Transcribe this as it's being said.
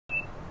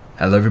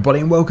Hello everybody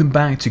and welcome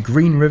back to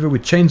Green River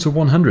with Chainsaw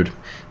 100.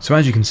 So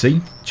as you can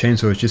see,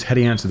 Chainsaw is just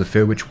heading out to the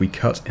field which we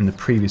cut in the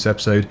previous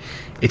episode.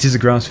 It is a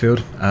grass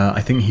field. I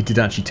think he did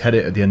actually ted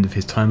it at the end of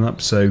his time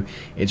lapse, so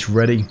it's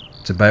ready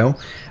to bale.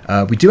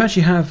 We do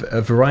actually have a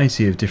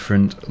variety of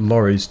different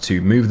lorries to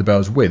move the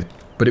bales with,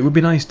 but it would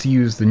be nice to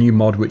use the new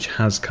mod which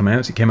has come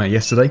out. It came out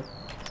yesterday.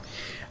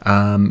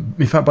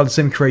 In fact, by the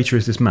same creator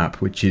as this map,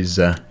 which is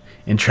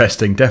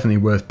interesting, definitely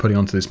worth putting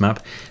onto this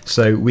map.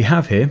 So we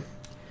have here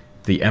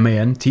the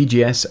MAN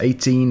TGS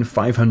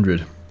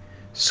 18500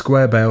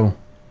 square bale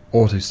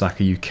auto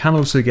stacker. You can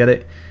also get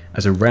it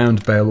as a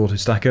round bale auto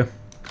stacker,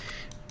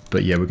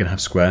 but yeah, we're going to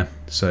have square.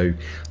 So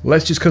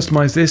let's just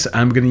customize this,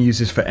 and we're going to use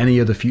this for any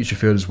other future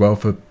field as well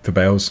for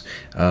bales.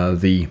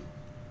 The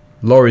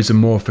lorries are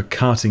more for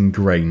carting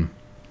grain,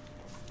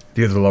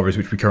 the other lorries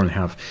which we currently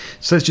have.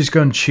 So let's just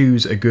go and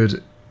choose a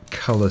good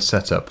colour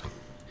setup.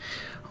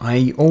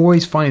 I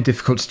always find it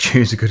difficult to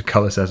choose a good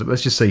colour setup.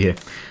 Let's just see here.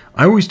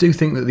 I always do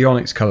think that the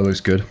onyx colour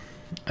looks good.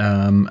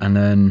 And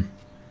then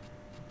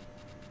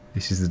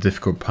this is the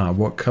difficult part.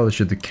 What colour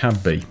should the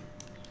cab be?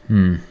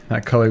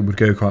 That colour would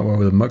go quite well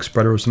with a muck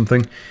spreader or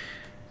something.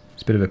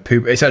 It's a bit of a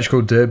poop. It's actually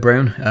called dirt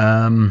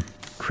brown.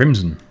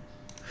 Crimson.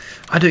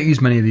 I don't use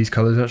many of these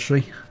colours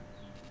actually.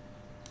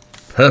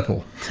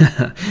 Purple.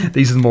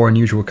 These are the more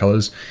unusual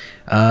colours.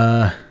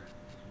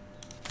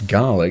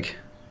 Garlic.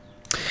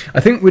 I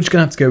think we're just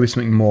going to have to go with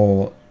something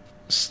more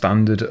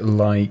standard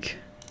like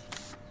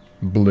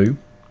blue.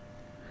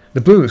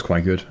 The blue looks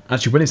quite good.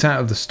 Actually, when it's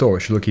out of the store, it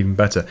should look even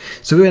better.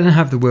 So we're going to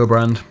have the wheel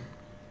brand.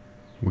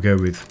 We'll go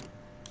with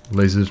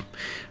lizard.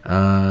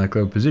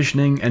 Global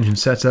positioning, engine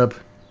setup.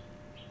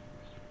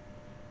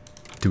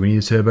 Do we need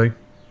a turbo?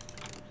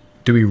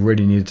 Do we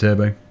really need a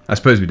turbo? I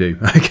suppose we do.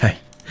 Okay,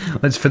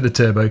 let's fit the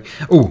turbo.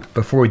 Oh,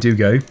 before we do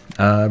go,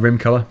 rim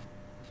colour.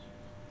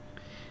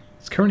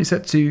 It's currently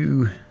set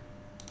to...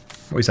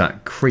 what is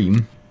that?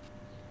 Cream?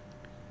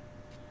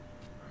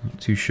 Not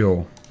too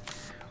sure.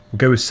 We'll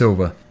go with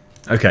silver.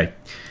 Okay,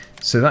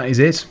 so that is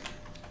it.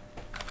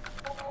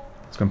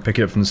 Let's go and pick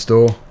it up from the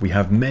store. We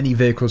have many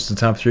vehicles to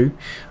tab through.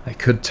 I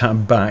could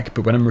tab back,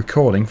 but when I'm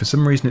recording, for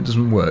some reason it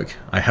doesn't work.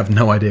 I have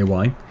no idea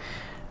why.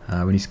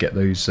 We need to get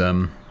those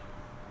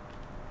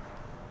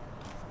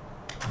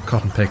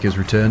cotton pickers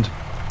returned.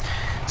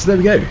 So there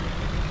we go.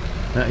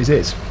 That is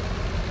it.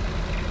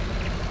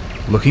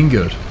 Looking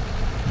good.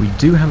 We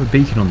do have a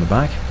beacon on the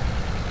back,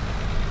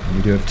 and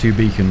we do have two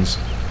beacons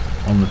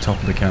on the top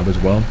of the cab as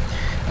well.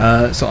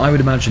 So I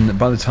would imagine that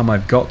by the time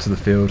I've got to the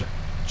field,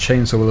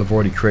 Chainsaw will have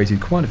already created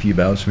quite a few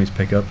bales for me to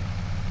pick up.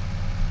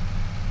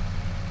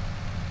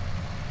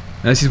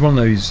 Now this is one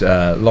of those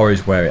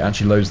lorries where it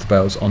actually loads the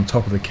bales on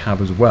top of the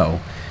cab as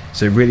well,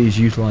 so it really is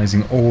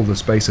utilising all the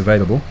space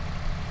available.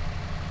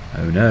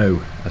 Oh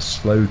no, a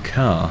slow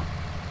car.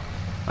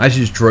 I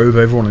actually just drove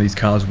over one of these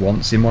cars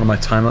once in one of my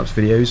time-lapse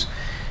videos.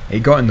 It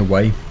got in the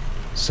way,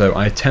 so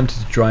I attempted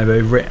to drive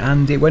over it,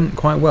 and it went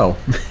quite well.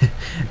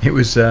 It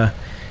was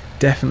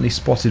definitely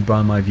spotted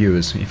by my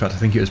viewers. In fact, I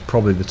think it was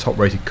probably the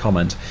top-rated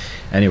comment.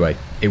 Anyway,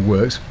 it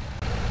works.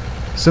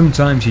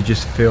 Sometimes you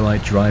just feel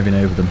like driving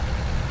over them,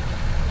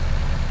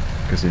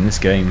 because in this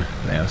game,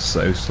 they are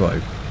so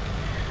slow.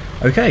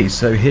 Okay,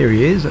 so here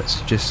he is.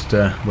 Let's just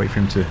wait for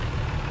him to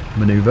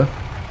manoeuvre.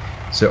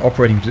 So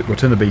we'll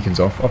turn the beacons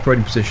off.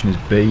 Operating position is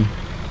B.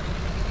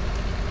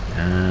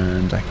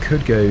 And I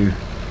could go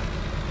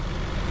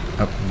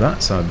up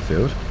that side of the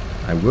field.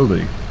 I will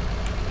do.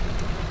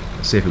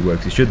 Let's see if it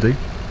works. It should do.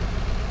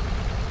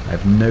 I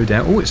have no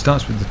doubt. Oh, it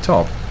starts with the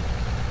top.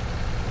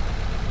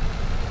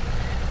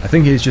 I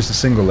think it is just a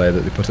single layer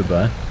that they put up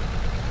there.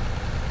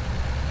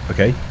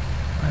 Okay,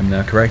 I'm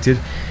now corrected.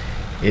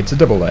 It's a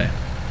double layer.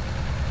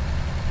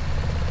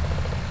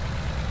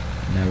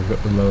 Now we've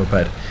got the lower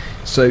bed.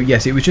 So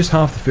yes, it was just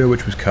half the field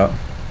which was cut,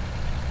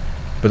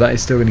 but that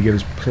is still going to give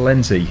us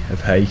plenty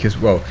of hay, because,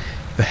 well,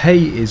 the hay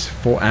is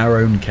for our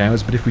own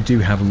cows, but if we do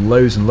have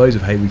loads and loads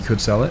of hay, we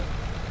could sell it.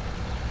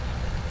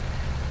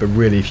 But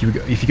really, if you're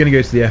going to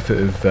go to the effort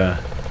of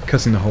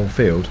cutting the whole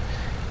field,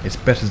 it's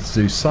better to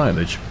do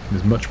silage.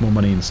 There's much more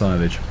money in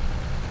silage.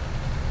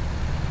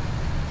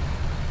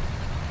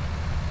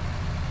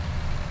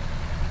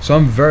 So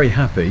I'm very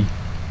happy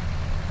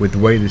with the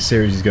way this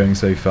series is going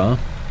so far.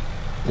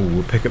 Oh,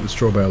 we'll pick up the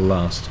straw bale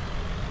last.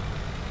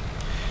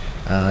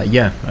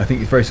 Yeah, I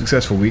think it's very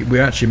successful.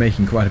 We're actually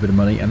making quite a bit of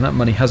money, and that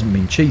money hasn't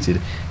been cheated.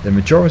 The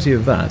majority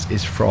of that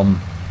is from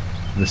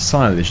the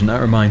silage, and that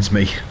reminds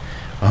me,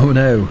 oh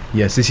no,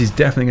 yes, this is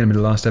definitely going to be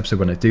the last episode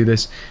when I do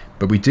this,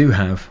 but we do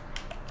have,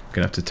 I'm going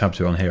to have to tab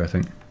to on here I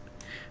think,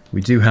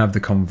 we do have the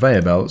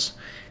conveyor belts,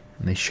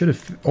 and they should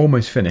have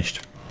almost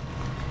finished.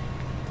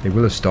 They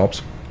will have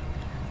stopped.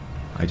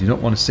 I do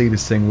not want to see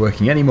this thing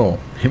working anymore.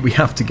 We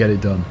have to get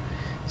it done.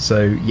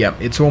 So yeah,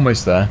 it's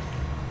almost there.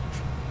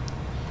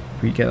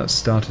 If we get that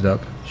started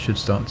up, it should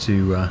start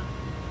to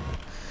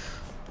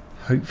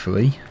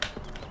hopefully.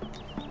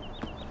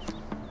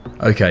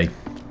 Okay,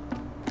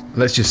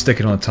 let's just stick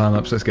it on a time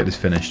lapse. Let's get this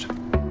finished.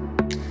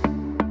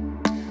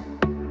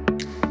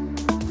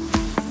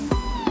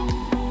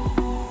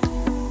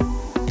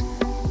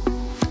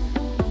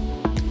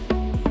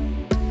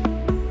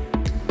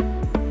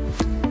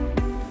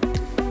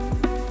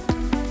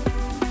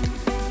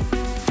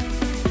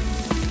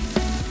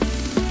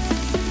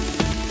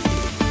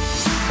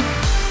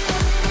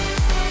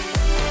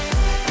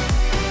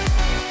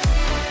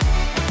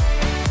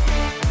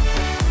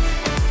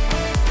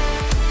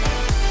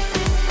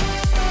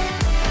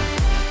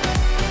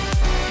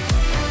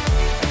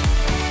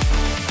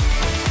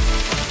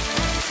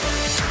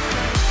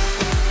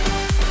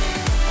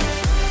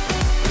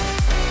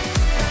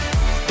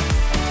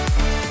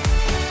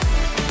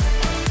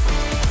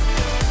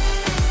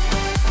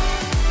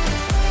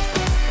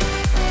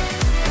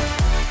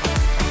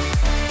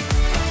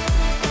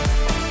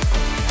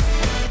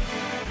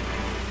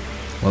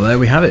 Well, there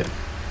we have it.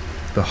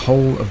 The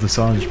whole of the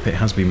silage pit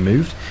has been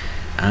moved,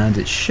 and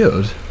it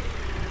should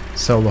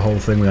sell the whole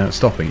thing without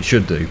stopping. It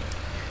should do.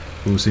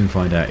 We'll soon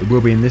find out. It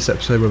will be in this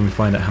episode when we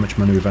find out how much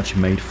money we've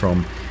actually made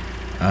from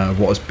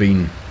what has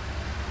been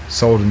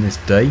sold in this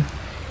day.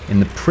 In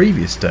the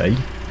previous day,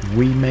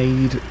 we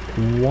made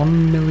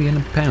 £1 million,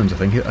 I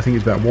think. I think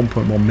it's about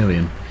 1.1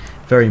 million.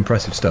 Very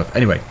impressive stuff.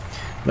 Anyway,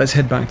 let's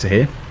head back to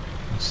here.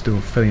 Still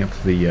filling up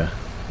the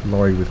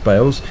lorry with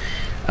bales.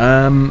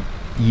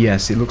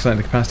 Yes, it looks like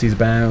the capacity is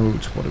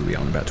about, what are we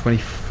on, about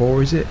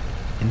 24 is it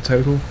in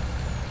total?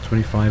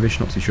 25-ish,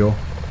 not too sure.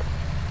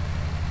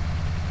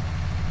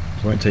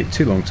 It won't take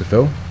too long to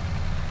fill.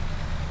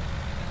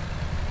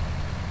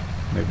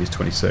 Maybe it's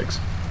 26.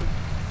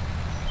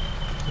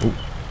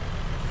 Oh.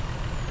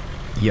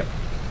 Yep.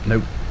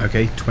 Nope.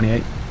 Okay,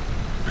 28.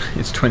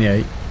 It's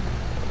 28.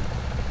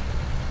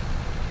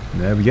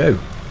 There we go.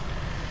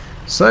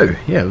 So,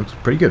 yeah, it looks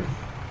pretty good.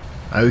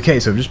 Okay,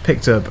 so I've just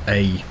picked up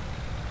a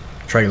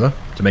trailer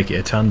to make it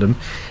a tandem.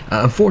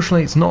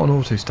 Unfortunately, it's not an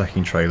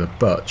auto-stacking trailer,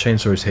 but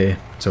chainsaw is here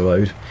to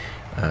load.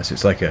 So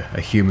it's like a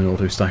human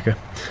auto-stacker.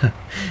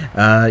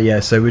 Yeah,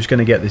 so we're just going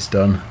to get this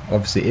done.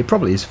 Obviously, it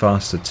probably is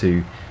faster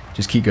to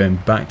just keep going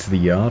back to the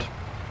yard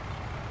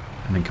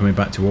and then coming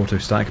back to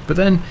auto-stack. But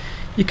then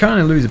you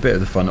kind of lose a bit of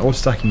the fun.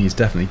 Auto-stacking is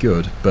definitely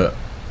good, but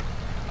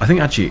I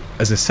think actually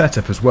as a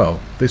setup as well,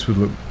 this would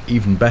look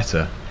even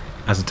better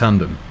as a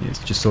tandem.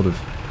 It's just sort of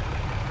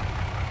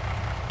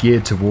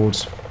geared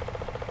towards,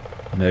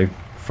 you know,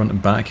 front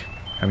and back,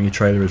 having a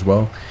trailer as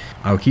well.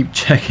 I'll keep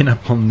checking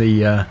up on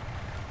the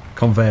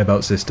conveyor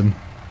belt system,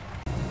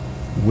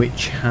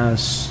 which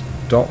has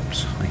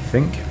stopped, I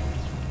think,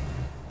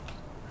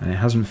 and it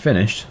hasn't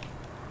finished.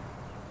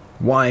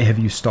 Why have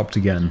you stopped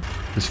again?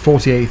 There's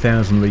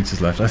 48,000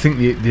 litres left. I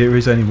think there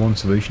is only one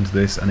solution to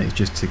this, and it's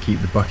just to keep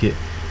the bucket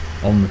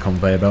on the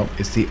conveyor belt.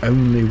 It's the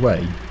only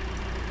way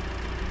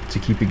to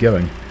keep it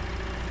going.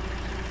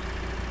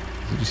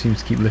 It just seems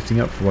to keep lifting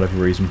up for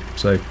whatever reason,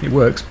 so it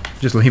works.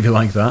 Just leave it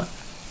like that.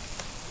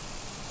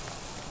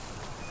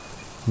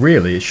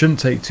 Really, it shouldn't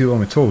take too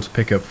long at all to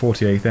pick up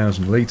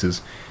 48,000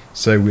 litres,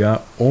 so we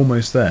are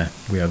almost there.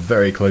 We are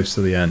very close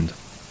to the end.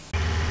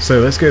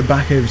 So let's go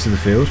back over to the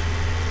field.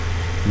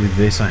 With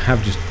this, I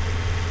have just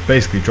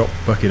basically dropped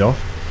the bucket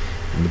off,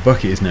 and the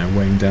bucket is now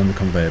weighing down the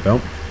conveyor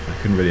belt. I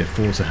couldn't really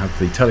afford to have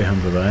the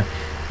telehandler there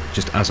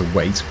just as a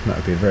weight. That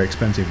would be a very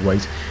expensive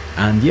weight,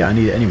 and yeah, I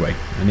need it anyway.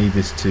 I need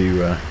this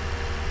to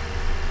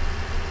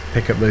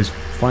pick up those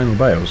final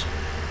bales.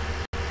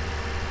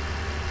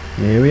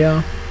 Here we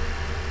are.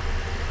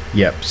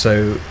 Yep,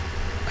 so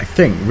I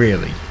think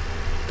really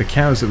the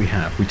cows that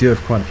we do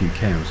have quite a few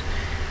cows.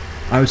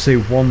 I would say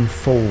one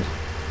full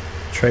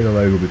trailer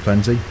load will be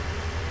plenty.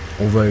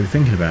 Although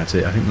thinking about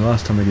it, I think the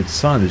last time we did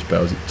silage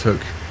bales, it took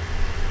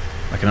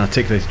like an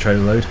articulated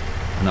trailer load,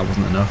 and that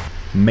wasn't enough.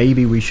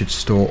 Maybe we should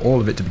store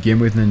all of it to begin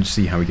with and then just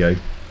see how we go.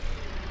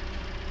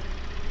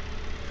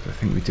 I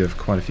think we do have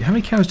quite a few. How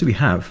many cows do we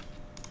have?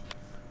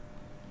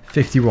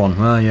 51.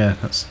 Well, yeah,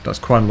 that's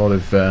quite a lot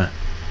of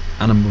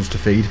animals to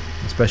feed,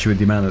 especially with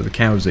the amount that the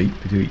cows eat.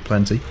 They do eat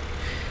plenty.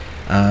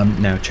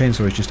 Now,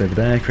 chainsaw is just over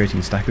there, creating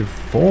a stack of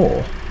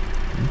 4.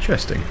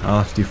 Interesting. I'll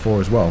have to do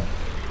 4 as well.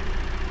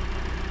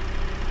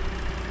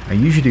 I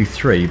usually do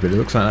 3, but it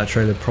looks like that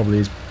trailer probably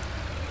is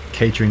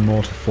catering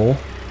more to 4.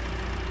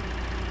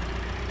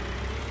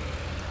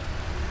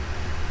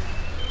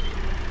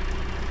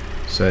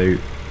 So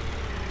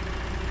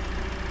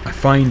I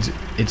find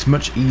it's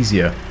much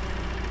easier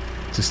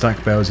to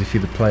stack bales if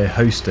you're the player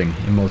hosting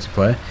in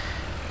multiplayer.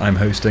 I'm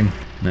hosting.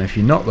 Now if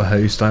you're not the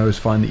host, I always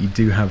find that you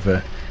do have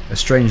a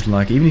strange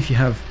lag. Even if you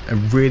have a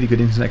really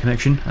good internet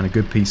connection and a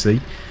good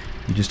PC,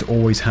 you just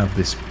always have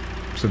this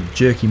sort of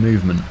jerky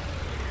movement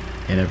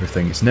in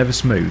everything. It's never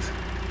smooth.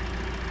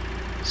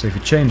 So for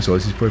chainsaw,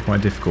 this is probably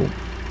quite difficult.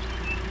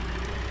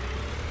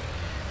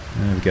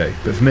 There we go.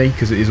 But for me,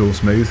 because it is all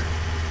smooth,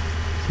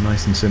 it's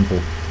nice and simple.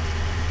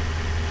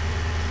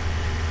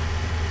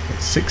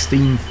 It's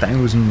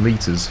 16,000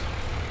 litres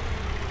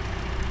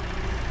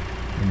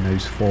in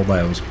those 4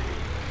 bales.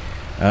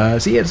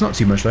 So yeah, it's not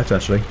too much left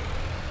actually.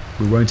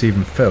 We won't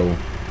even fill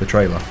the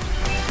trailer.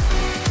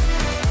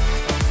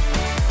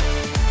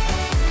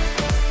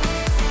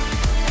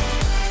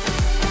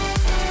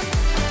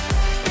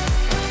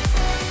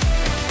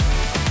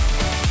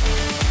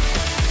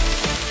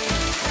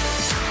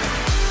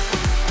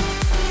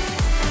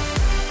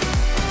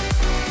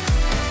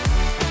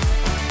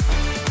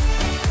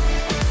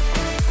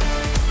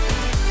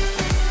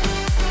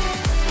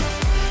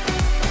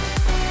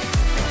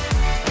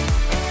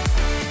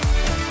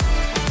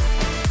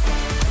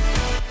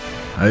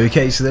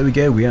 Okay, so there we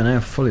go. We are now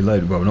fully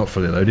loaded. Well, not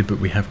fully loaded, but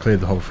we have cleared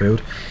the whole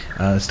field.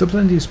 Still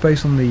plenty of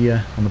space on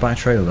the back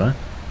trailer there.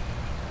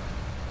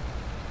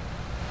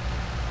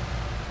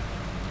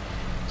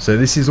 So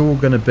this is all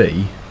going to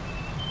be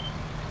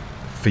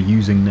for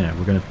using now.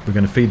 We're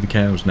going to feed the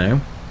cows now.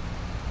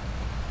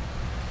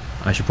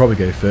 I should probably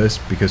go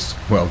first because,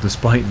 well,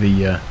 despite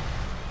the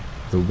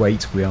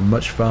weight, we are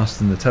much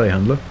faster than the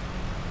telehandler.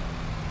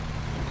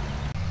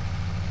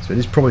 So it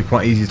is probably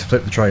quite easy to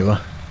flip the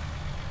trailer,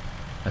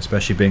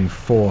 especially being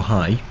 4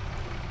 high.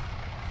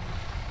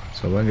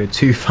 So I won't go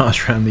too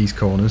fast around these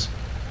corners.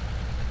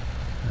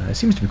 It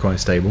seems to be quite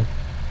stable.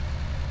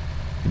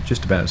 You can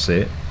just about see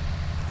it.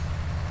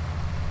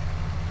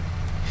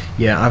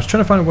 Yeah, I was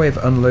trying to find a way of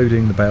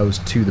unloading the bales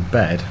to the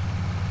bed,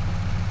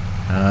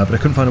 but I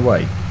couldn't find a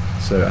way.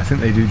 So I think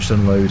they do just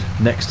unload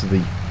next to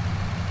the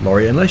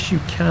lorry, unless you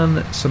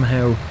can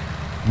somehow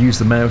use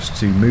the mouse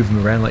to move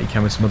them around like you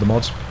can with some other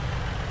mods.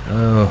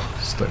 Oh,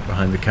 stuck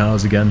behind the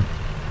cars again.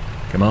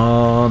 Come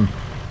on!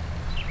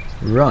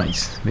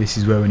 Right, this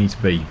is where we need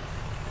to be.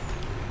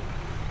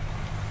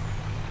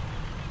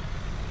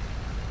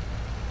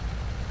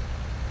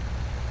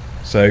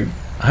 So,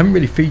 I haven't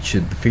really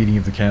featured the feeding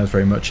of the cows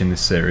very much in this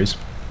series.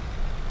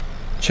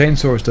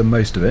 Chainsaw has done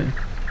most of it,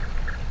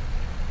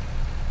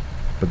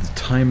 but the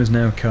time has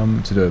now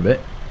come to do a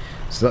bit.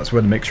 So that's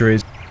where the mixture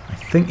is. I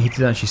think he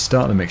did actually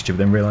start the mixture, but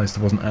then realised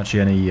there wasn't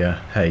actually any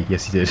hay.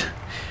 Yes, he did.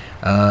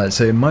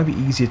 So it might be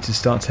easier to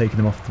start taking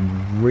them off the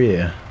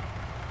rear,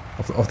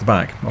 off the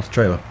back, off the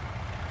trailer,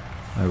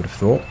 I would have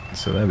thought.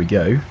 So there we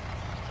go.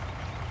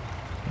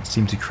 It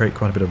seemed to create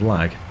quite a bit of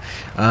lag.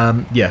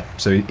 Yeah,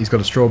 so he's got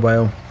a straw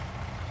bale,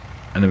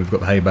 and then we've got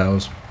the hay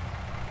bales.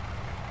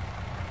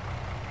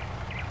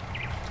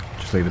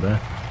 Just leave it there.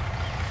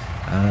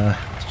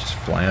 Let's just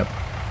fly up.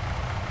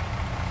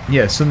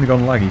 Yeah, it's suddenly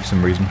gone laggy for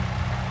some reason.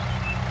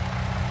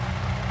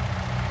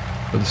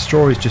 But the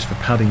straw is just for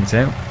padding it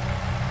out.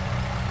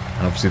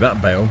 And obviously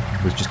that bale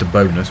was just a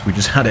bonus. We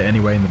just had it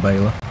anyway in the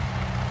baler.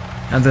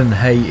 And then the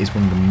hay is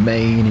one of the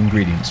main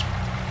ingredients.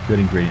 Good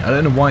ingredient. I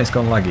don't know why it's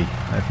gone laggy.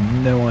 I have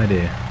no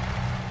idea.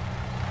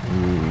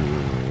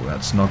 Ooh,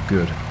 that's not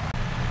good.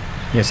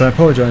 Yes, I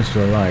apologise for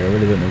the lag. I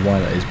really don't know why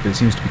that is, but it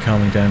seems to be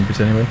calming down a bit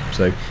anyway.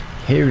 So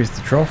here is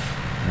the trough,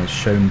 as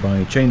shown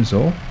by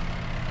Chainsaw.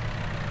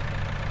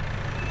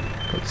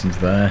 Put this into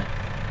there.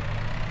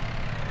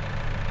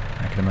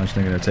 I can imagine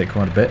they're going to take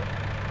quite a bit.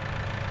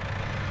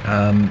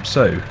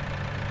 So,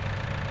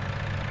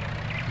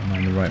 am I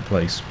in the right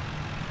place?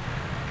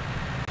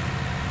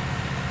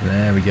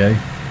 There we go.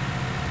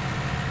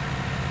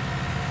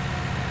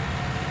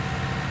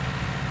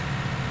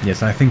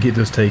 Yes, I think it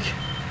does take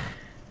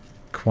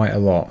quite a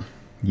lot.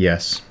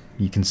 Yes,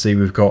 you can see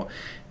we've got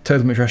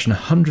total milk ration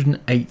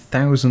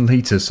 108,000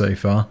 litres so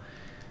far.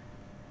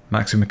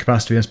 Maximum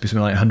capacity must be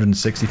something like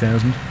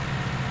 160,000.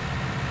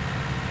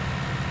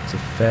 It's a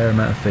fair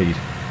amount of feed.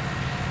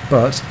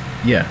 But,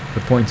 yeah,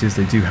 the point is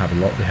they do have a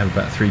lot. They have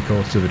about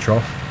 3/4 of a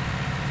trough.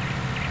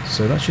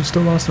 So that should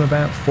still last them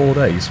about 4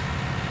 days.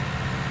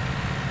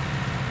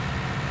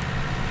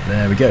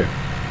 There we go.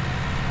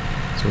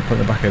 So we'll put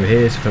them back over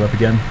here to fill up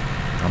again.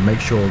 I'll make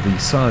sure the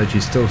silage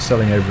is still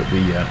selling over at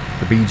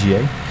the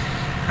BGA.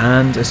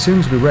 And as soon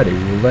as we're ready,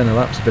 we'll then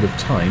elapse a bit of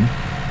time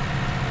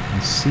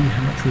and see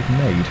how much we've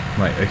made.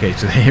 Right, okay,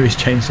 so here is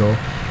Chainsaw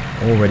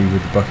already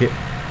with the bucket.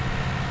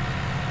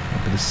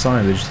 A bit of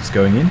silage that's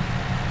going in.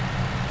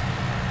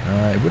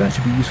 It would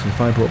actually be useful if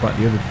I brought back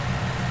the other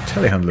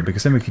telehandler,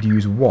 because then we could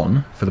use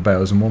one for the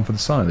bales and one for the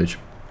silage.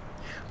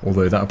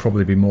 Although that'll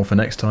probably be more for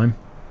next time.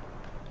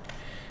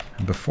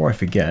 And before I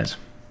forget,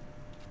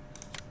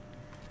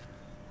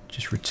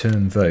 just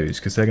return those,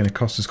 because they're going to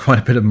cost us quite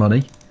a bit of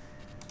money.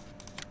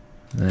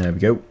 There we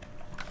go.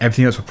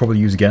 Everything else we'll probably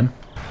use again.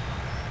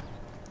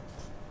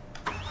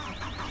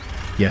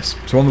 Yes,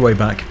 so on the way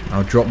back,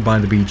 I'll drop by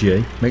the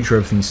BGA, make sure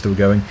everything's still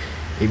going.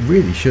 It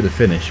really should have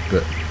finished,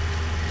 but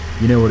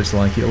you know what it's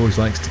like. It always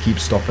likes to keep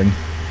stopping,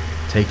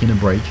 taking a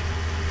break.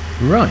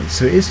 Right,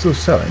 so it is still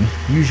selling.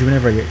 Usually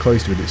whenever I get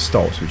close to it, it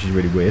stops, which is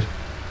really weird.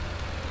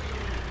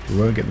 We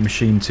won't get the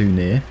machine too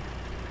near.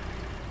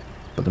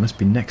 But there must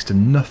be next to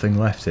nothing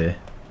left here.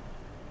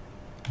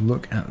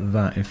 Look at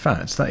that. In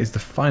fact, that is the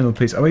final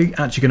piece. Are we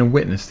actually going to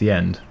witness the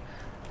end?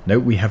 No,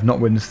 we have not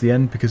witnessed the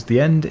end, because the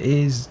end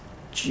is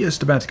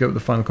just about to go up the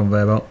final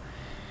conveyor belt.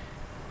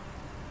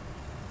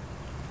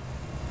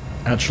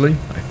 Actually,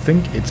 I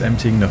think it's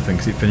emptying nothing,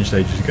 because it finished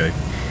ages ago.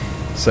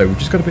 So we've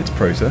just got a bit to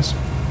process.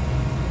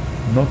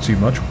 Not too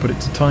much. We'll put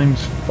it to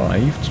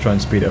 ×5 to try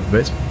and speed it up a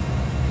bit.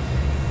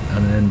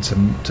 And then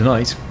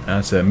tonight,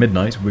 at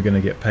midnight, we're going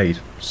to get paid.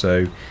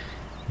 So,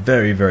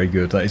 very, very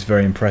good. That is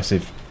very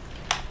impressive.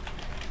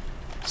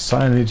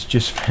 Silage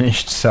just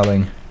finished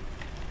selling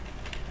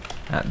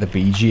at the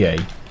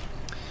BGA.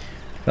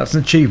 That's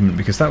an achievement,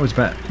 because that was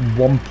about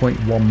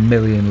 1.1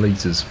 million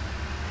litres.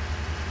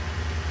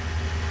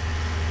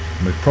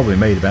 And we've probably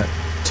made about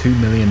 £2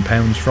 million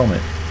from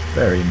it.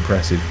 Very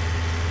impressive.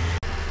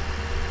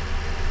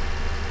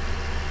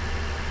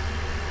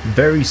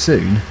 Very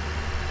soon,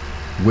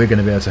 we're going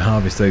to be able to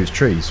harvest those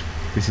trees.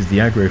 This is the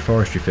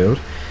agroforestry field.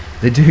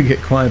 They do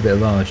get quite a bit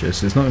larger,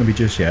 so it's not going to be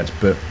just yet,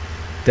 but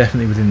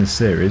definitely within the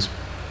series.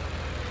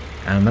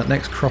 And that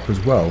next crop as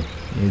well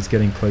is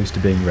getting close to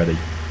being ready.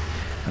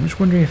 I'm just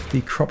wondering if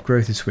the crop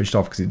growth is switched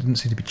off, because it doesn't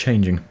seem to be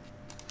changing.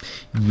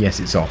 Yes,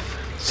 it's off.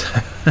 So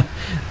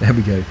there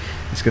we go.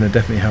 It's going to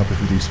definitely help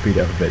if we do speed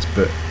it up a bit,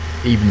 but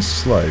even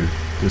slow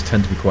does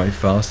tend to be quite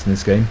fast in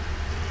this game.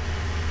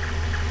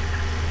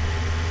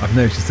 I've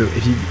noticed that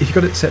if you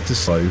got it set to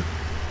slow,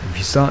 if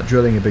you start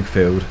drilling a big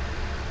field,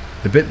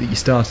 the bit that you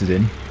started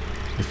in,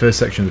 the first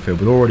section of the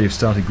field, will already have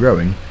started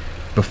growing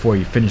before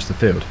you finish the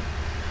field.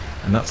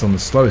 And that's on the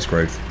slowest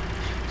growth.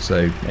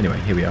 So anyway,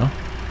 here we are.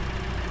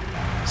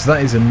 So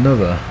that is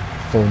another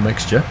full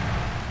mixture.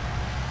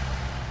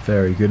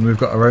 Very good. And we've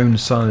got our own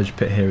silage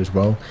pit here as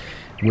well,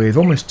 with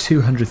almost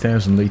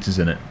 200,000 litres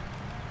in it.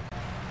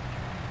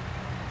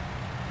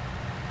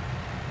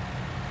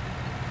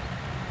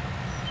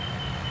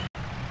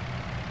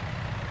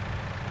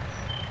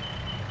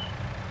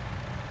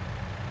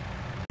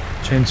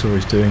 Chainsaw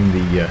is doing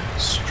the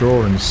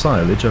straw and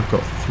silage. I've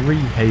got 3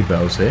 hay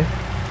bales here.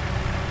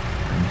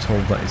 I'm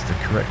told that is the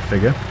correct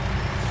figure.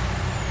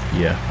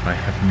 Yeah, I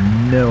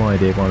have no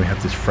idea why we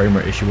have this frame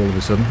rate issue all of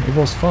a sudden. It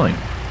was fine.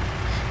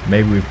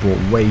 Maybe we've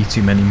bought way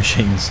too many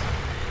machines.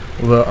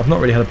 Although I've not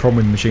really had a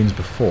problem with machines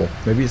before.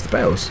 Maybe it's the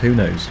bales, who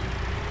knows.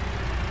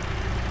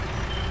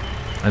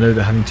 I know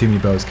that having too many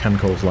bales can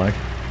cause lag.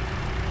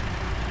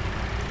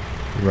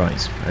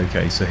 Right,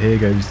 okay, so here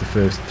goes the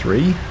first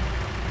 3.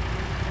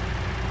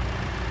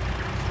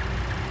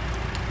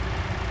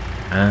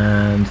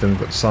 And then we've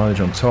got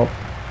silage on top.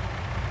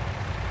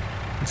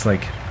 It's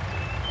like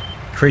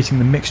creating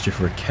the mixture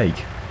for a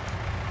cake.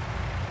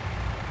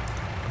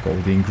 I've got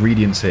all the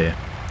ingredients here.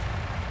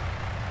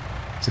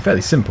 It's a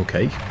fairly simple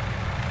cake,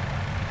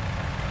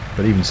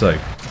 but even so.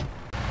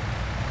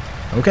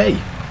 Okay,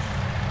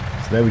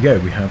 so there we go.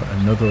 We have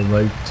another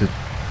load to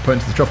put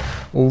into the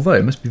trough. Although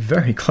it must be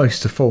very close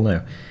to full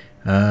now.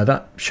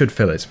 That should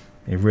fill it.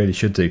 It really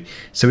should do.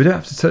 So we don't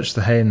have to touch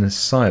the hay and the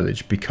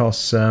silage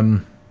because,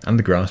 and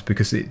the grass,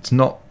 because it's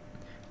not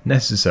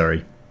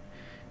necessary.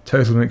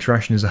 Total mixed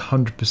ration is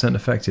 100%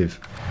 effective,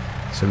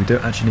 so we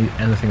don't actually need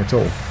anything at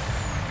all.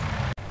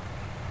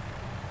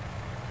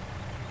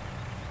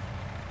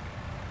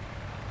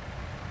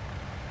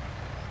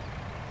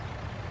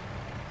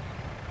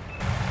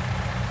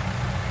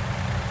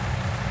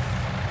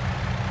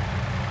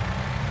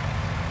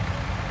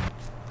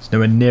 It's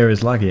nowhere near as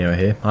laggy out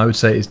here. I would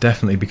say it's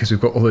definitely because we've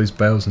got all those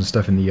bales and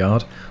stuff in the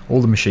yard, all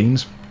the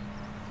machines.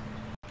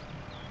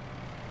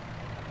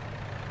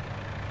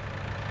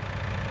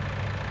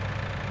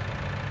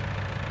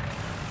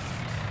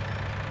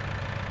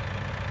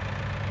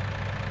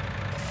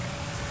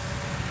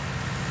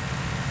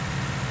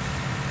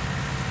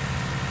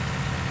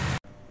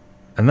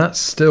 And that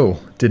still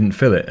didn't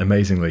fill it,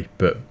 amazingly,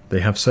 but they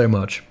have so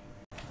much.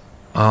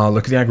 Ah,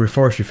 look at the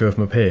agroforestry field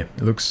from up here.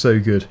 It looks so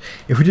good.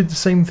 If we did the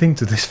same thing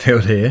to this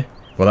field here,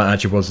 well, that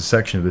actually was a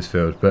section of this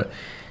field, but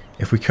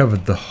if we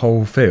covered the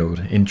whole field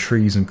in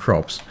trees and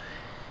crops,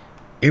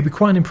 it would be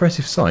quite an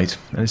impressive sight.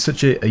 And it's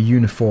such a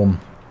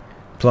uniform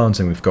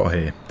planting we've got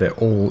here. They're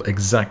all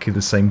exactly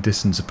the same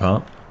distance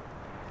apart.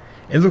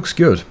 It looks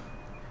good.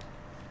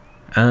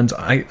 And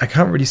I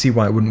can't really see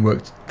why it wouldn't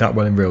work that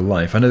well in real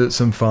life. I know that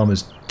some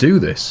farmers do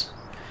this.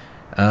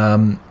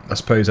 I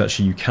suppose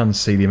actually you can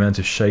see the amount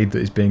of shade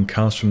that is being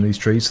cast from these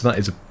trees, so that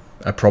is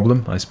a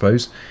problem, I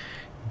suppose.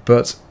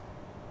 But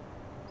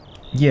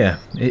yeah,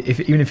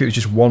 even if it was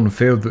just one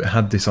field that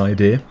had this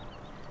idea,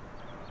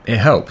 it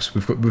helps.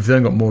 We've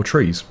then got more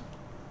trees,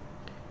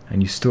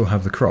 and you still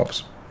have the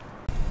crops.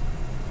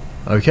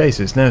 Okay,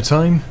 so it's now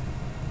time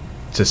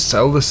to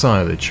sell the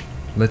silage.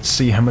 Let's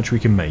see how much we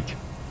can make.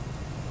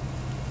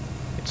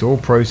 It's all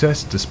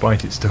processed,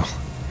 despite it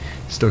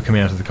still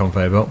coming out of the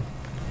conveyor belt.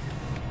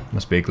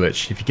 Must be a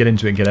glitch. If you get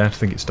into it and get out, I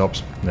think it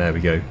stops. There we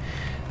go.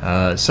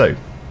 So,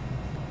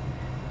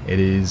 it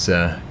is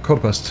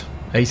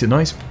 8:15 at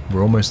night.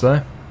 We're almost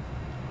there.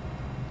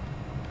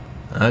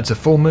 It's a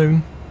full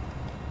moon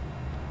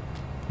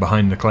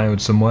behind the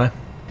clouds somewhere.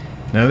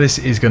 Now this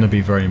is going to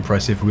be very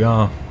impressive. We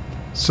are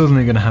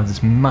suddenly going to have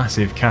this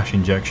massive cash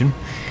injection.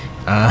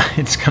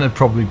 It's going to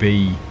probably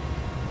be...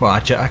 Well,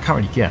 actually, I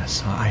can't really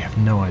guess. I have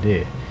no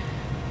idea.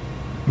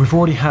 We've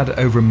already had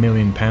over £1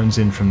 million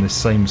in from this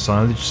same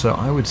silage, so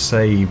I would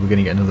say we're going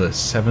to get another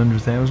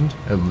 700,000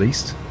 at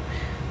least.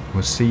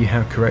 We'll see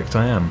how correct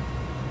I am.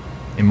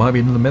 It might be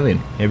another £1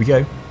 million. Here we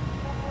go.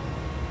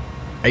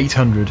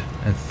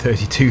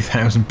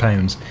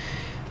 £832,000.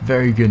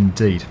 Very good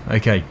indeed.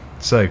 Okay,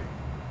 so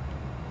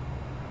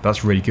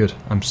that's really good.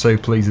 I'm so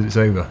pleased that it's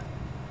over.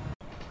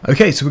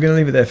 Okay, so we're going to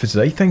leave it there for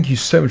today. Thank you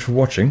so much for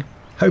watching.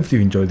 Hopefully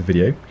you enjoyed the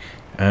video.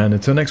 And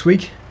until next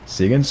week,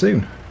 see you again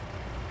soon.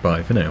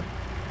 Bye for now.